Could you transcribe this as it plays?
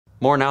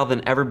More now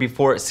than ever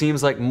before, it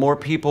seems like more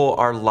people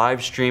are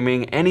live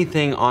streaming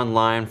anything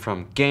online,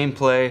 from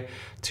gameplay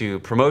to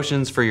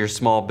promotions for your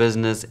small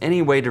business.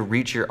 Any way to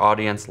reach your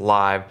audience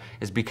live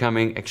is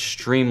becoming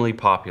extremely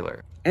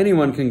popular.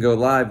 Anyone can go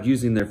live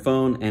using their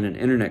phone and an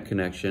internet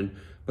connection,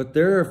 but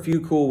there are a few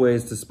cool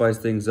ways to spice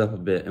things up a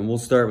bit, and we'll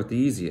start with the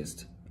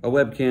easiest: a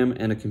webcam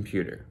and a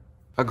computer.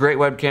 A great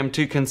webcam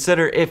to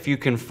consider, if you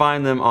can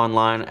find them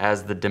online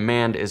as the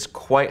demand is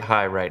quite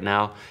high right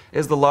now,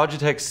 is the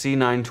Logitech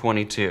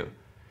C922.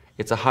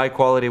 It's a high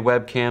quality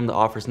webcam that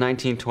offers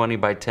 1920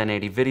 by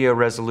 1080 video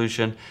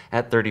resolution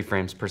at 30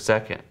 frames per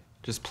second.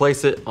 Just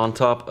place it on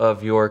top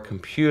of your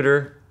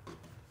computer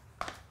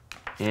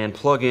and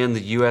plug in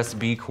the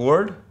USB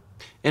cord.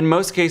 In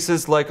most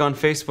cases, like on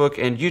Facebook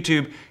and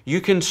YouTube,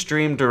 you can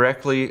stream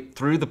directly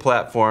through the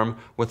platform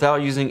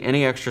without using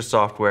any extra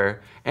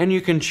software, and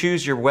you can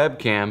choose your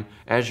webcam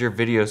as your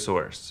video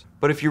source.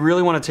 But if you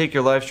really want to take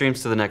your live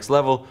streams to the next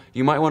level,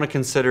 you might want to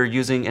consider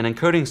using an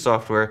encoding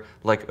software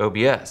like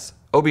OBS.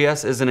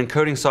 OBS is an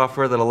encoding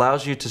software that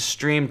allows you to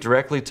stream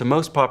directly to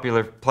most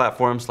popular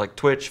platforms like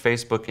Twitch,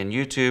 Facebook, and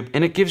YouTube,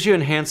 and it gives you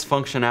enhanced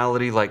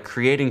functionality like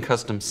creating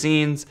custom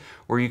scenes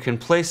where you can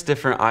place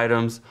different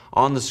items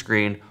on the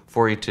screen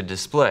for you to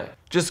display.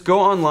 Just go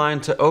online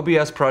to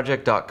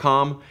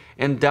obsproject.com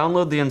and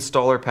download the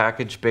installer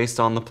package based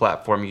on the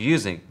platform you're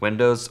using,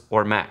 Windows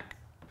or Mac.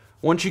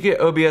 Once you get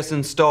OBS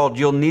installed,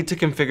 you'll need to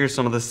configure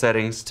some of the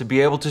settings to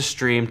be able to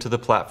stream to the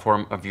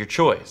platform of your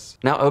choice.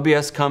 Now,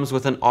 OBS comes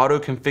with an auto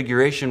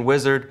configuration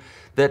wizard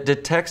that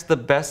detects the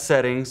best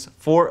settings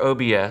for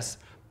OBS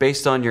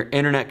based on your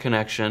internet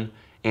connection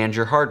and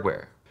your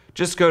hardware.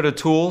 Just go to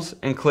Tools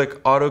and click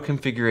Auto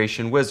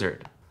Configuration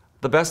Wizard.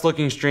 The best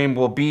looking stream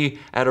will be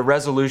at a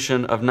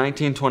resolution of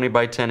 1920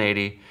 by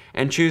 1080,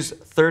 and choose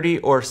 30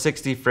 or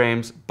 60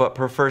 frames, but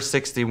prefer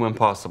 60 when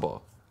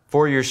possible.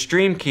 For your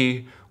stream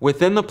key,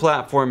 within the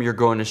platform you're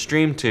going to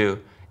stream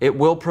to, it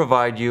will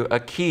provide you a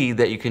key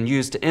that you can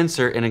use to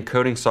insert in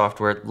encoding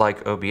software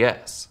like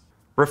OBS.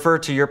 Refer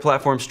to your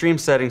platform stream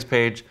settings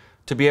page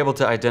to be able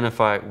to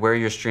identify where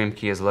your stream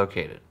key is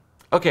located.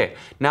 Okay,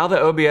 now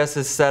that OBS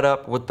is set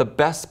up with the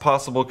best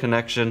possible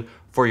connection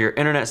for your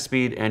internet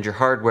speed and your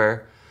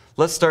hardware,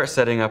 let's start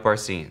setting up our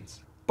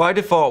scenes. By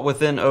default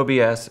within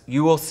OBS,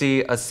 you will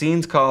see a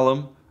scenes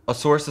column, a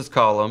sources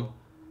column,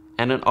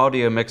 and an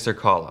audio mixer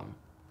column.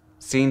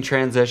 Scene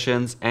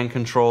transitions and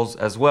controls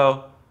as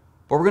well,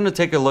 but we're going to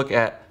take a look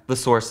at the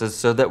sources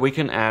so that we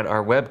can add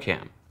our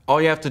webcam. All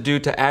you have to do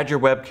to add your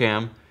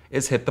webcam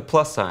is hit the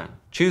plus sign.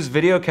 Choose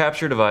video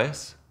capture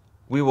device.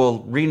 We will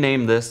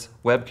rename this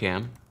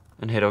webcam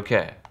and hit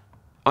OK.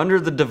 Under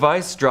the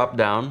device drop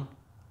down,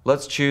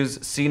 let's choose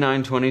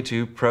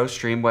C922 Pro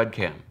Stream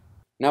Webcam.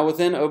 Now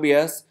within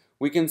OBS,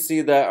 we can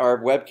see that our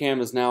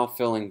webcam is now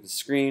filling the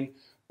screen,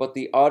 but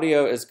the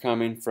audio is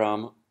coming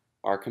from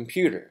our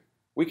computer.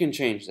 We can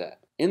change that.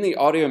 In the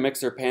audio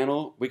mixer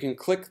panel, we can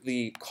click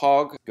the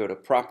cog, go to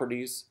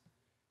properties,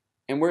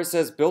 and where it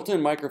says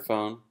built-in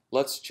microphone,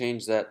 let's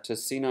change that to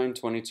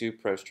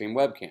C922 Pro Stream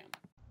Webcam.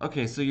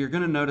 Okay, so you're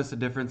going to notice a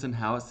difference in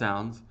how it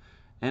sounds,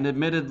 and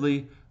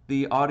admittedly,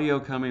 the audio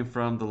coming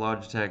from the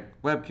Logitech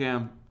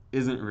webcam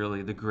isn't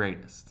really the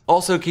greatest.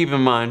 Also keep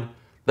in mind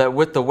that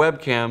with the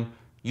webcam,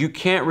 you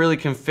can't really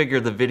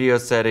configure the video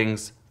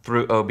settings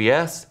through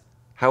OBS.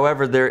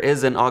 However, there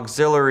is an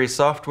auxiliary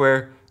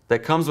software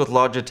that comes with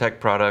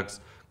Logitech products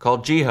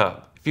called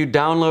G-Hub. If you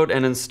download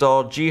and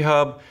install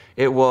G-Hub,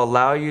 it will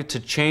allow you to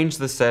change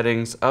the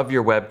settings of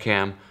your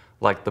webcam,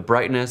 like the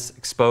brightness,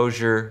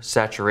 exposure,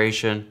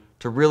 saturation,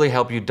 to really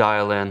help you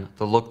dial in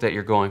the look that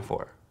you're going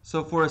for.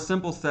 So for a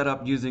simple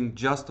setup using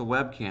just a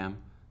webcam,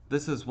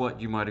 this is what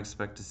you might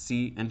expect to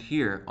see and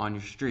hear on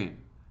your stream.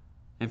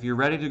 If you're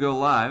ready to go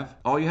live,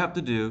 all you have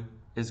to do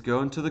is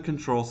go into the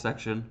control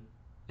section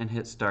and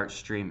hit start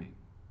streaming.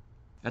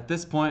 At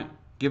this point,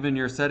 given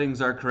your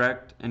settings are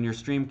correct and your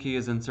stream key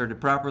is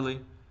inserted properly,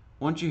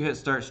 once you hit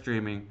start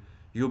streaming,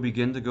 you'll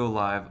begin to go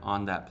live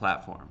on that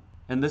platform.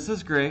 And this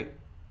is great,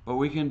 but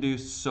we can do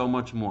so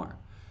much more.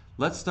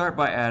 Let's start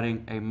by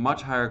adding a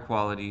much higher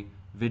quality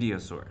video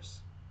source.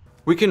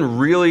 We can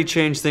really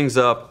change things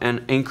up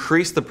and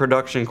increase the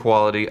production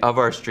quality of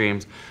our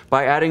streams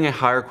by adding a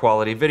higher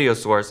quality video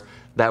source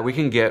that we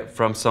can get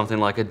from something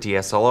like a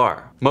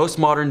DSLR. Most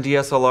modern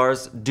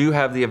DSLRs do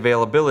have the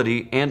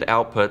availability and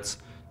outputs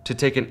to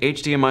take an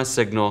HDMI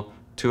signal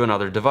to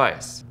another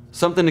device.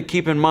 Something to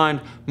keep in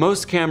mind,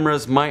 most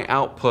cameras might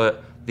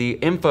output the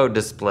info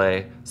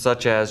display,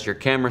 such as your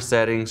camera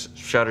settings,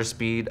 shutter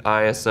speed,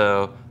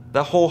 ISO,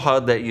 the whole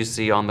HUD that you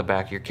see on the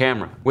back of your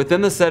camera.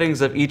 Within the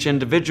settings of each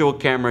individual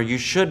camera, you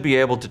should be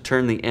able to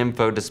turn the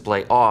info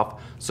display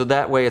off, so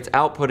that way it's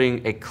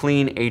outputting a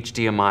clean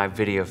HDMI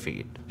video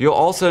feed. You'll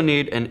also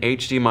need an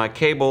HDMI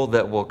cable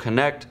that will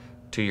connect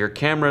to your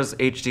camera's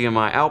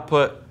HDMI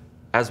output,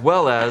 as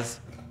well as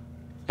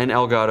an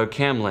Elgato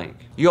cam link.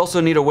 You also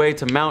need a way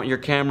to mount your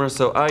camera,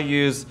 so I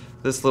use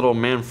this little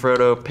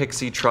Manfrotto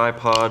Pixie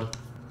tripod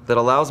that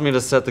allows me to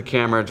set the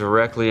camera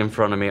directly in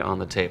front of me on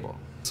the table.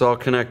 So I'll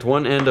connect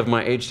one end of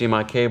my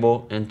HDMI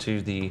cable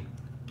into the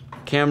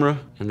camera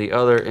and the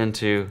other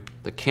into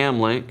the cam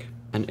link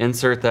and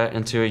insert that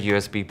into a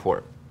USB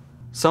port.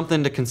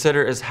 Something to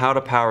consider is how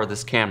to power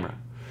this camera.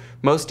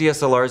 Most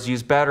DSLRs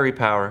use battery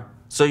power,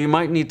 so you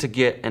might need to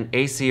get an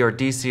AC or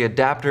DC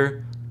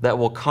adapter that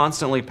will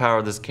constantly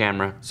power this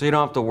camera so you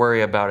don't have to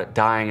worry about it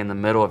dying in the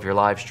middle of your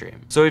live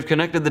stream. So we've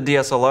connected the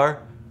DSLR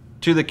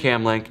to the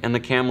cam link and the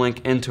cam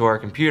link into our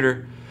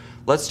computer.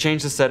 Let's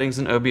change the settings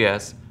in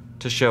OBS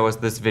to show us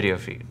this video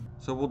feed.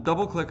 So we'll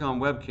double click on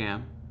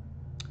webcam,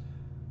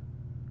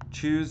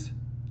 choose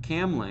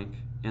cam link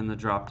in the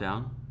drop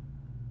down,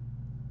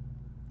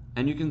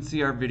 and you can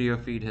see our video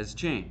feed has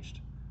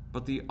changed,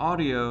 but the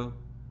audio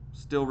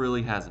still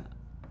really hasn't.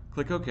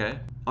 Click OK.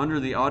 Under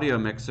the audio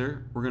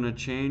mixer, we're going to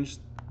change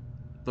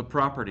the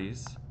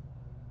properties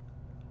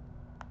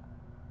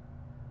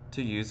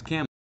to use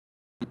cam.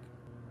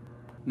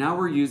 Now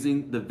we're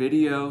using the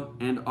video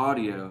and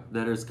audio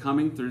that is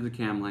coming through the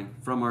cam link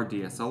from our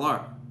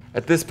DSLR.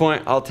 At this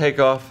point, I'll take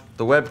off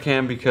the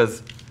webcam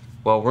because,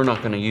 well, we're not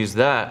going to use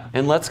that.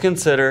 And let's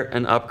consider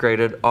an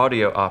upgraded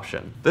audio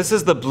option. This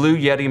is the Blue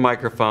Yeti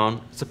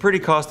microphone. It's a pretty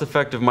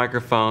cost-effective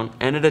microphone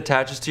and it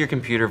attaches to your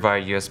computer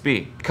via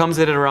USB. It comes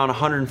in at around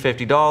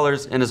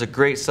 $150 and is a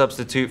great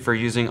substitute for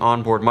using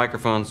onboard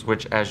microphones,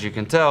 which, as you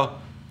can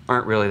tell,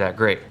 aren't really that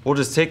great. We'll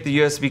just take the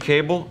USB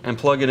cable and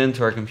plug it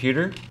into our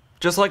computer.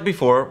 Just like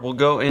before, we'll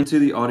go into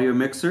the audio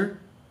mixer,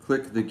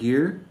 click the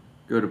gear,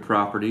 go to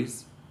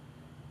properties,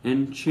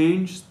 and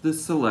change the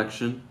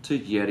selection to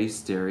Yeti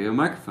stereo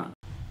microphone.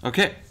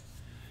 Okay,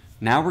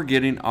 now we're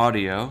getting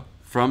audio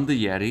from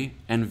the Yeti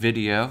and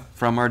video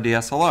from our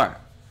DSLR.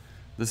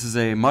 This is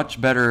a much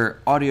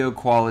better audio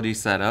quality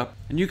setup,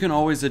 and you can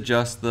always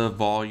adjust the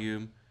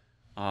volume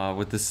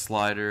with this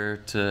slider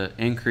to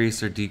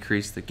increase or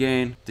decrease the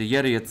gain. The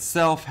Yeti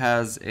itself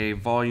has a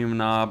volume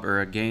knob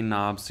or a gain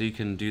knob, so you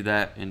can do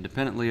that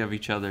independently of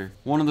each other.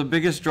 One of the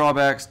biggest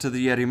drawbacks to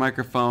the Yeti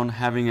microphone,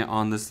 having it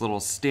on this little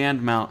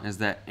stand mount, is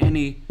that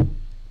any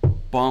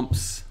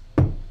bumps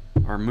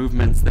or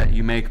movements that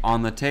you make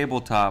on the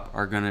tabletop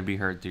are going to be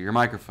heard through your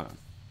microphone.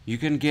 You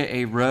can get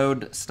a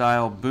Rode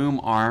style boom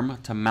arm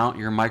to mount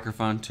your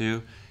microphone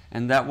to,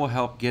 and that will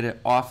help get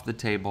it off the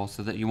table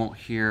so that you won't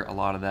hear a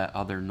lot of that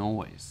other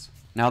noise.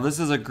 Now this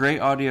is a great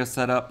audio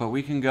setup, but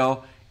we can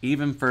go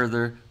even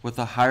further with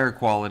a higher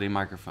quality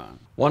microphone.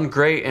 One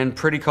great and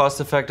pretty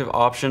cost-effective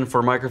option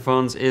for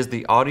microphones is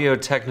the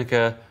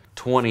Audio-Technica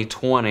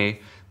 2020.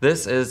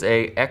 This is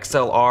a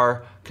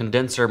XLR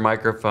condenser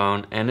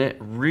microphone, and it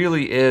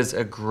really is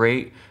a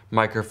great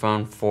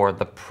microphone for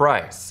the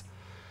price.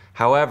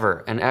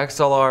 However, an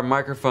XLR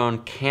microphone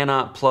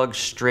cannot plug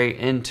straight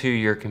into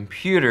your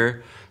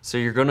computer, so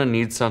you're going to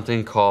need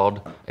something called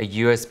a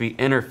USB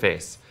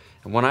interface.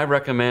 And what I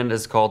recommend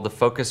is called the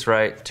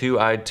Focusrite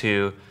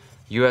 2i2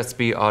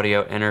 USB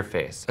audio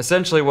interface.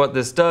 Essentially what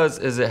this does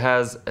is it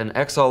has an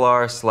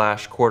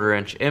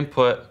XLR/1/4"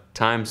 input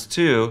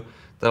 ×2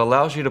 that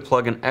allows you to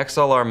plug an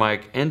XLR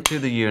mic into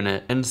the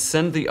unit and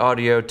send the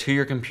audio to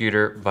your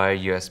computer via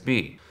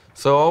USB.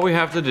 So all we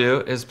have to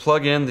do is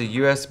plug in the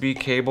USB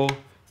cable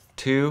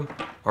to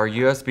our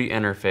USB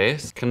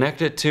interface,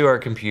 connect it to our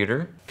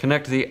computer,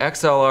 connect the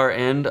XLR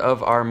end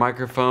of our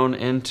microphone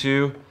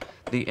into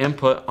the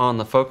input on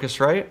the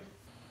Focusrite.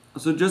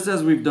 So just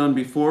as we've done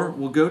before,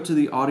 we'll go to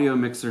the audio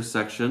mixer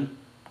section,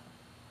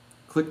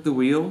 click the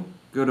wheel,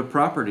 go to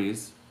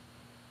properties,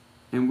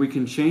 and we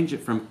can change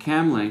it from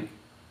cam link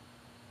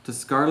to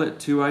Scarlett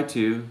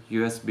 2i2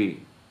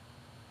 USB.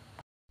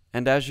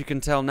 And as you can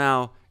tell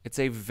now, it's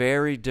a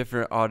very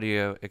different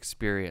audio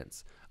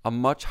experience. A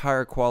much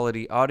higher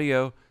quality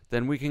audio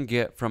than we can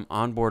get from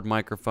onboard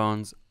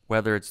microphones,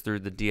 whether it's through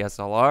the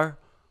DSLR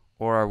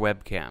or our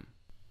webcam.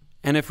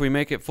 And if we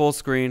make it full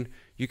screen,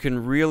 you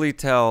can really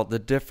tell the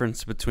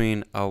difference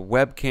between a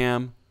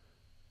webcam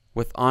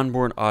with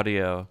onboard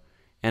audio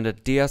and a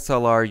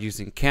DSLR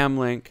using cam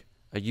link,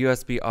 a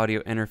USB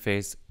audio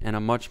interface, and a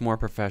much more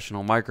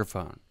professional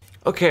microphone.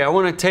 Okay, I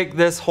want to take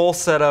this whole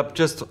setup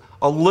just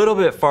a little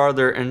bit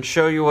farther and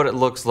show you what it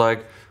looks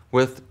like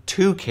with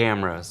two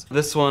cameras.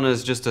 This one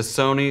is just a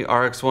Sony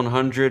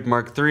RX100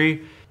 Mark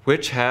III,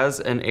 which has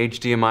an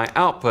HDMI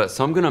output.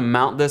 So I'm gonna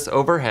mount this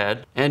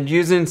overhead, and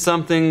using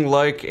something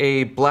like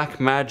a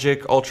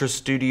Blackmagic Ultra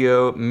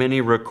Studio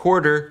mini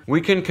recorder, we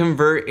can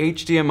convert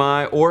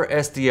HDMI or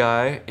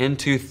SDI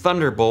into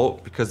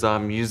Thunderbolt. Because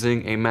I'm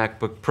using a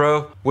MacBook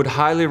Pro, would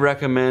highly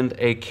recommend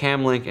a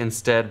cam link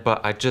instead,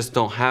 but I just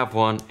don't have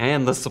one,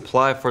 and the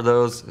supply for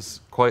those is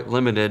quite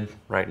limited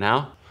right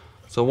now.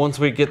 So once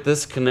we get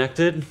this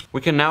connected,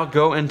 we can now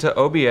go into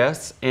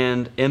OBS,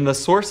 and in the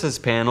sources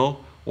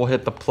panel, we'll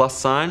hit the plus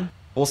sign.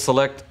 We'll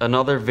select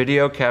another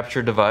video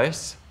capture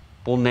device.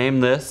 We'll name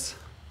this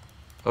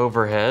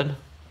overhead,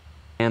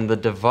 and the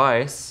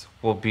device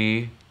will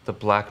be the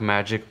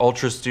Blackmagic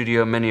Ultra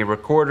Studio mini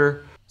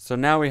recorder. So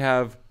now we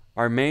have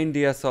our main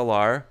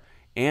DSLR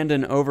and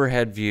an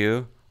overhead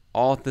view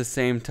all at the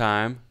same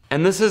time.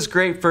 And this is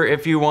great for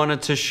if you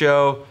wanted to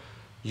show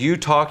you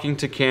talking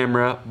to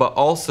camera, but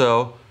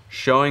also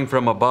showing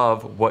from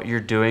above what you're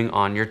doing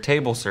on your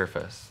table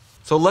surface.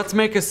 So let's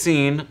make a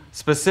scene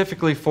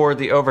specifically for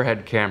the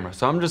overhead camera.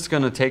 So I'm just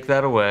gonna take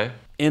that away.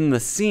 In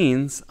the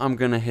scenes, I'm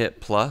gonna hit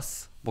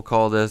plus. We'll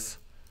call this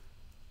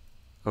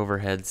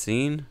overhead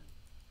scene.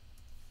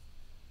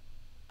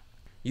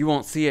 You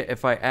won't see it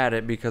if I add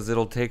it because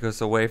it'll take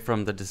us away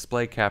from the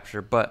display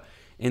capture, but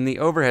in the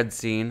overhead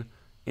scene,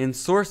 in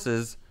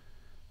sources,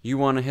 you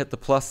want to hit the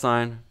plus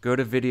sign, go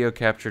to video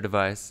capture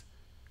device,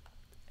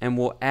 and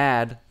we'll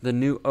add the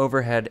new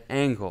overhead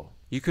angle.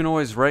 You can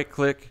always right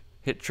click,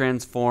 hit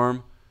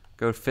transform,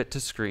 go fit to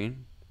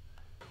screen.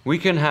 We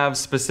can have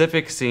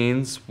specific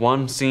scenes,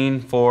 one scene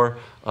for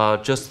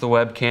just the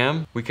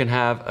webcam. We can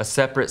have a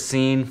separate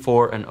scene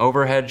for an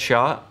overhead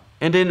shot.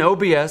 And in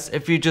OBS,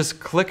 if you just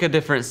click a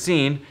different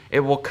scene,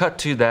 it will cut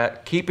to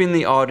that, keeping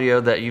the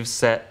audio that you've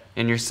set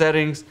in your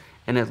settings,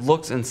 and it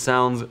looks and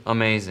sounds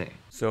amazing.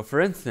 So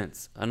for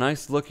instance, a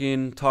nice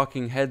looking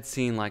talking head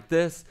scene like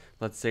this,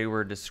 let's say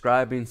we're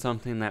describing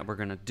something that we're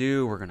gonna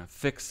do, we're gonna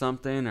fix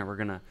something, or we're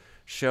gonna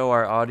show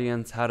our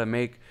audience how to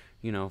make,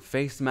 you know,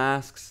 face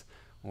masks,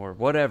 or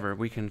whatever.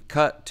 We can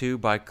cut to,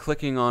 by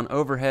clicking on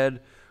overhead,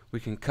 we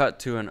can cut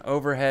to an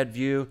overhead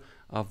view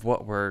of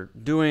what we're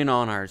doing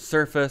on our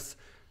surface,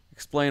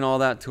 explain all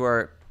that to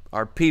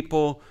our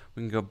people.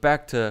 We can go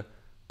back to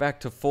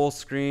full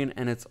screen,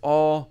 and it's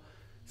all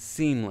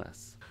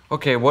seamless.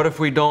 Okay, what if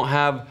we don't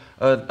have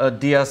a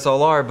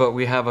DSLR but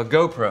we have a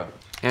GoPro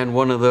and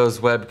one of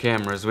those web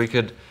cameras? We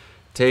could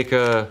take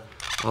a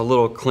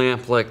little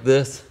clamp like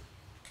this,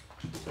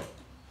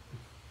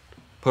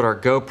 put our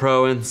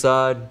GoPro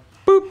inside,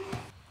 boop,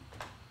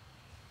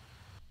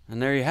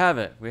 and there you have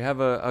it. We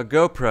have a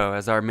GoPro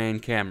as our main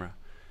camera,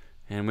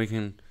 and we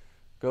can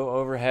go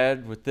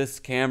overhead with this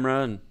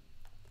camera and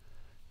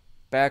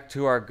back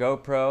to our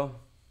GoPro.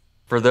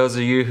 For those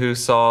of you who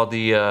saw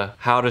the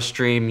how to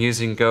stream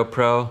using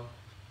GoPro,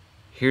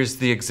 here's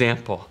the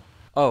example.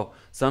 Oh,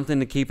 something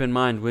to keep in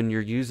mind: when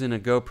you're using a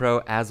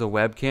GoPro as a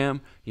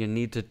webcam, you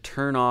need to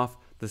turn off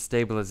the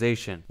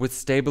stabilization. With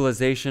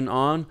stabilization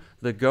on,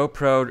 the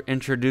GoPro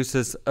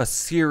introduces a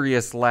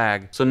serious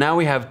lag. So now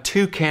we have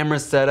two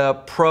cameras set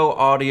up, pro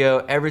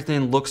audio,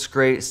 everything looks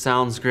great,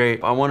 sounds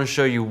great. I wanna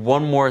show you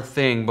one more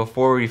thing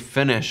before we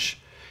finish,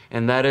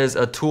 and that is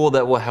a tool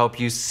that will help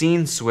you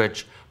scene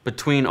switch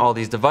between all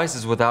these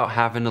devices without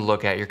having to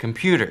look at your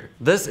computer.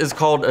 This is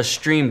called a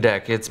Stream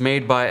Deck. It's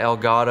made by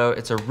Elgato.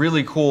 It's a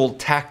really cool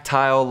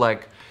tactile,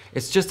 like,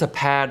 it's just a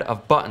pad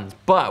of buttons,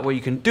 but what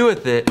you can do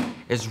with it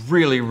is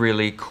really,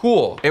 really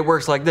cool. It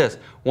works like this.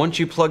 Once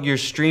you plug your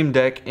Stream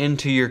Deck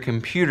into your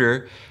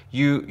computer,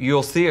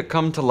 you'll see it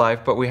come to life,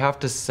 but we have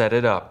to set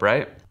it up,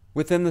 right?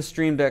 Within the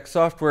Stream Deck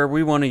software,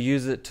 we want to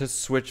use it to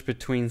switch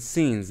between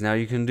scenes. Now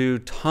you can do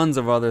tons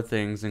of other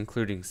things,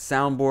 including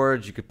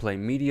soundboards, you could play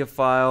media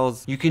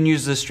files. You can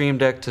use the Stream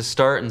Deck to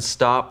start and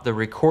stop the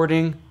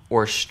recording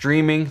or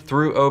streaming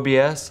through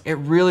OBS. It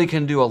really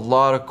can do a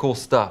lot of cool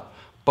stuff,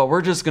 but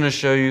we're just gonna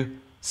show you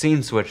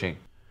scene switching.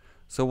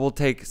 So we'll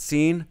take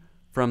scene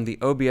from the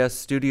OBS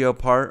studio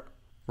part.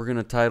 We're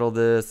gonna title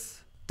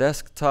this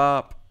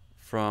Desktop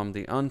from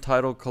the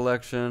Untitled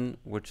Collection,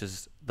 which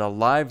is the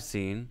live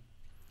scene.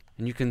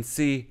 And you can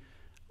see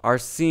our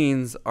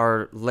scenes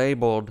are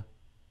labeled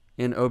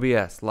in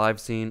OBS, live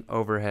scene,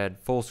 overhead,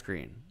 full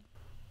screen.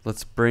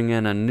 Let's bring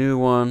in a new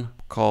one,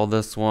 call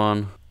this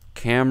one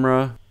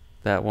camera.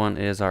 That one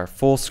is our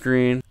full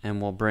screen,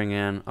 and we'll bring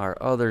in our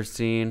other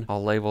scene.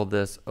 I'll label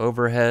this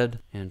overhead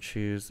and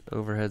choose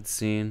overhead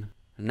scene.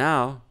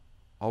 Now,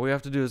 all we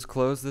have to do is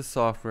close this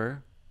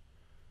software.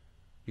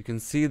 You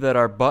can see that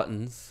our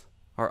buttons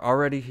are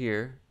already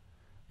here,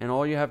 and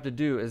all you have to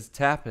do is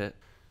tap it.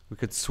 We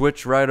could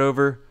switch right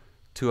over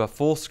to a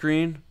full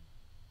screen.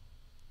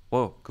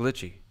 Whoa,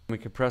 glitchy. We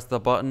could press the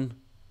button,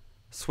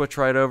 switch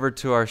right over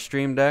to our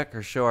Stream Deck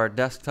or show our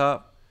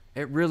desktop.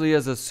 It really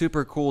is a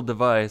super cool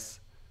device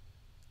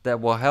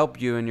that will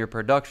help you in your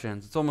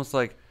productions. It's almost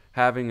like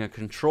having a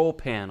control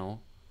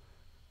panel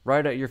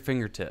right at your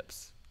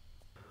fingertips.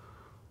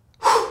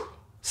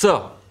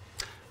 So,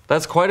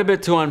 that's quite a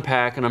bit to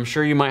unpack, and I'm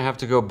sure you might have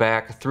to go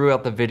back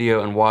throughout the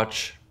video and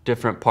watch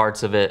different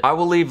parts of it. I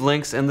will leave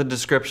links in the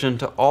description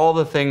to all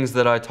the things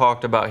that I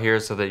talked about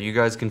here so that you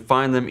guys can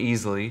find them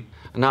easily.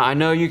 Now, I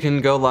know you can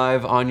go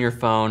live on your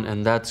phone,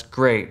 and that's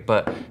great,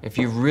 but if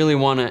you really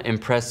want to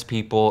impress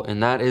people,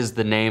 and that is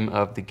the name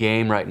of the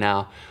game right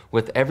now,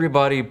 with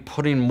everybody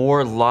putting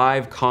more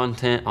live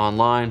content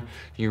online,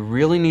 you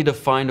really need to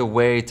find a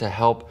way to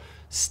help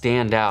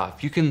stand out.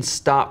 If you can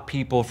stop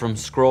people from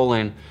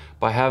scrolling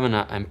by having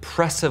an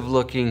impressive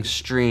looking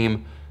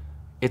stream,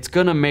 it's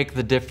gonna make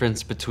the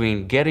difference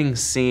between getting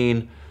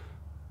seen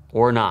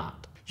or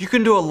not. You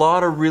can do a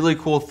lot of really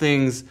cool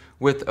things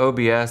with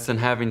OBS and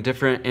having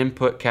different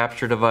input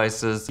capture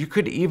devices. You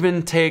could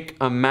even take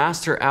a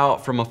master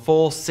out from a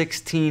full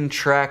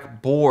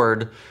 16-track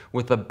board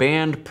with a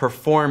band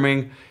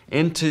performing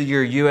into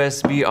your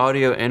USB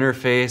audio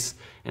interface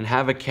and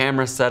have a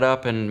camera set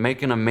up and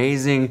make an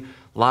amazing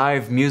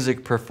live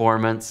music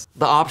performance.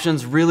 The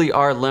options really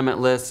are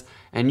limitless,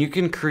 And you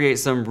can create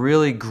some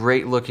really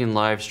great looking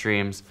live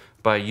streams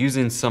by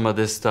using some of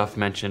this stuff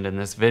mentioned in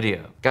this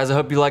video. Guys, I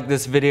hope you liked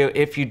this video.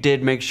 If you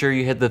did, make sure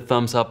you hit the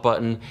thumbs up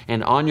button,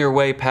 and on your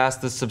way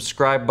past the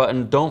subscribe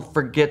button, don't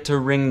forget to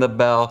ring the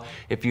bell.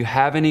 If you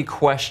have any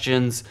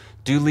questions,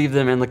 do leave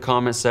them in the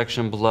comment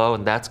section below,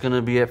 and that's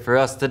gonna be it for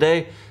us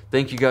today.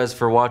 Thank you guys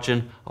for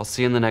watching. I'll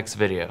see you in the next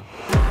video.